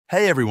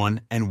Hey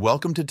everyone, and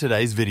welcome to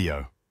today's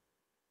video.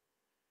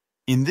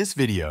 In this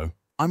video,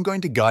 I'm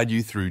going to guide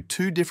you through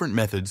two different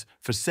methods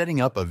for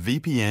setting up a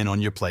VPN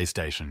on your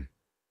PlayStation.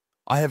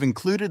 I have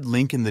included a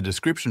link in the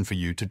description for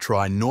you to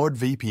try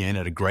NordVPN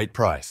at a great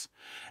price.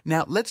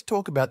 Now let's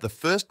talk about the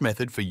first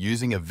method for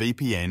using a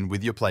VPN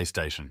with your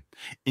PlayStation,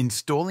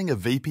 installing a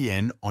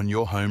VPN on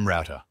your home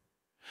router.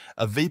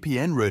 A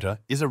VPN router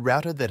is a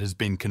router that has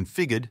been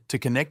configured to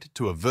connect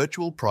to a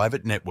virtual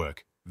private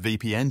network,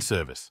 VPN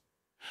service.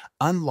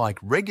 Unlike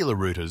regular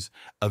routers,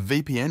 a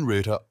VPN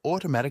router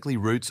automatically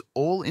routes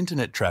all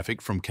internet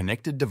traffic from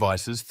connected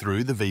devices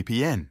through the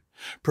VPN,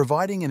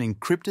 providing an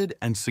encrypted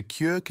and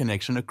secure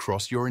connection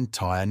across your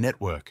entire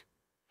network.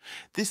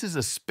 This is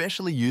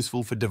especially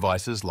useful for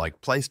devices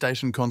like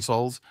PlayStation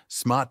consoles,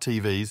 smart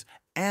TVs,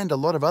 and a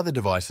lot of other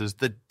devices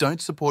that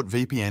don't support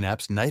VPN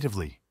apps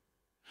natively.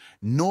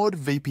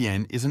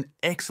 NordVPN is an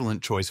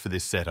excellent choice for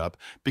this setup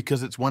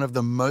because it's one of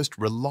the most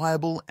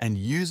reliable and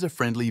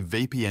user-friendly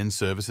VPN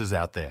services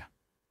out there.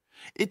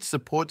 It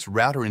supports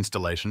router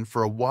installation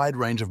for a wide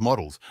range of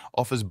models,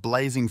 offers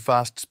blazing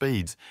fast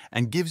speeds,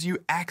 and gives you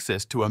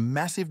access to a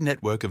massive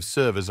network of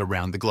servers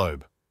around the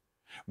globe.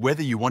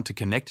 Whether you want to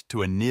connect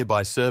to a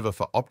nearby server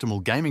for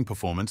optimal gaming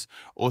performance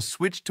or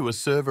switch to a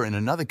server in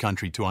another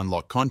country to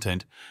unlock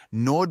content,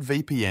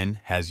 NordVPN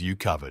has you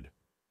covered.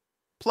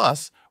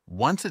 Plus,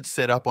 once it's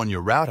set up on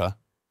your router,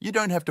 you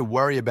don't have to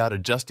worry about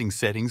adjusting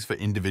settings for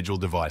individual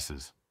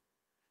devices.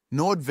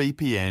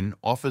 NordVPN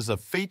offers a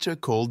feature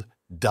called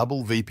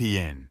Double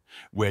VPN,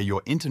 where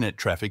your internet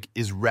traffic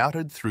is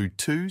routed through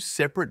two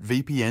separate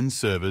VPN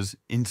servers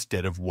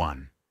instead of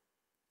one.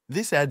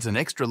 This adds an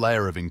extra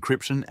layer of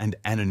encryption and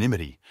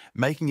anonymity,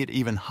 making it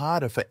even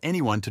harder for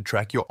anyone to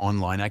track your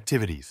online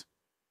activities.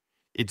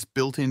 Its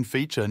built-in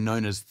feature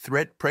known as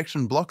threat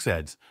protection blocks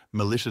ads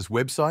malicious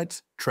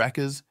websites,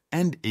 trackers,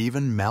 and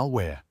even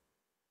malware.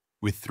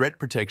 With threat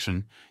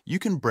protection, you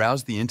can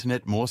browse the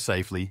internet more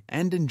safely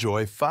and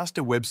enjoy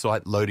faster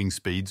website loading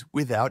speeds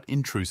without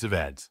intrusive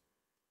ads.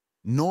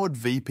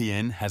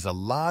 NordVPN has a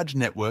large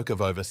network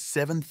of over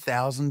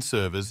 7,000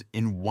 servers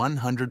in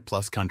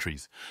 100+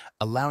 countries,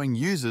 allowing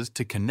users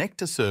to connect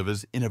to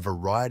servers in a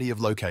variety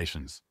of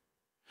locations.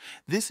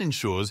 This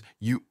ensures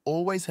you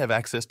always have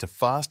access to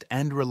fast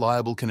and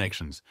reliable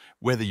connections,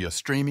 whether you're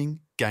streaming,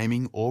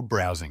 gaming, or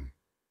browsing.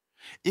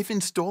 If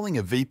installing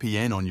a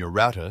VPN on your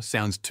router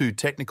sounds too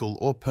technical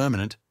or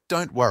permanent,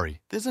 don't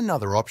worry, there's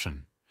another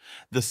option.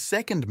 The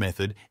second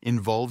method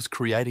involves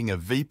creating a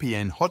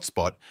VPN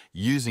hotspot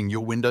using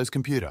your Windows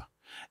computer.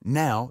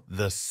 Now,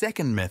 the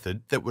second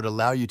method that would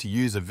allow you to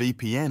use a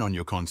VPN on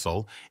your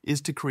console is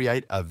to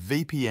create a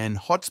VPN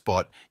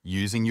hotspot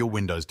using your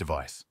Windows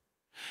device.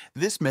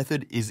 This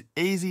method is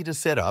easy to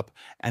set up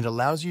and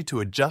allows you to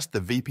adjust the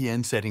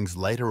VPN settings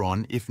later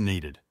on if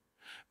needed.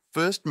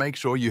 First, make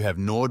sure you have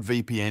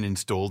NordVPN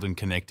installed and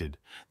connected.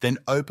 Then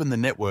open the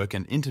network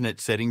and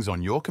internet settings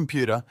on your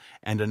computer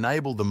and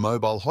enable the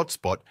mobile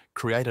hotspot.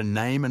 Create a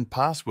name and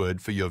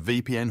password for your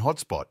VPN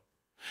hotspot.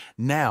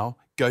 Now,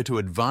 go to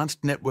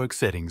Advanced Network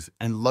Settings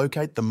and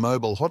locate the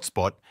mobile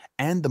hotspot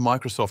and the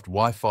Microsoft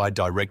Wi-Fi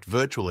Direct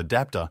Virtual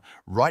Adapter.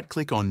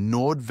 Right-click on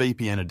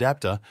NordVPN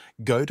Adapter,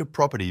 go to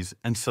Properties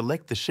and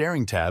select the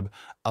Sharing tab.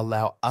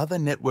 Allow other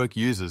network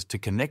users to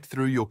connect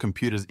through your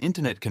computer's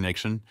internet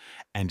connection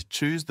and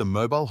choose the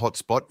mobile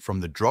hotspot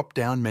from the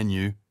drop-down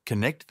menu.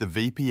 Connect the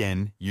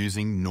VPN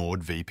using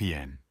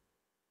NordVPN.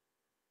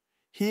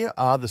 Here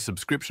are the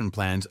subscription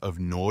plans of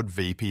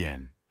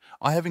NordVPN.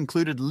 I have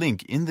included a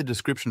link in the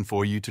description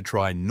for you to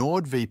try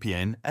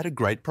NordVPN at a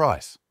great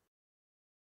price.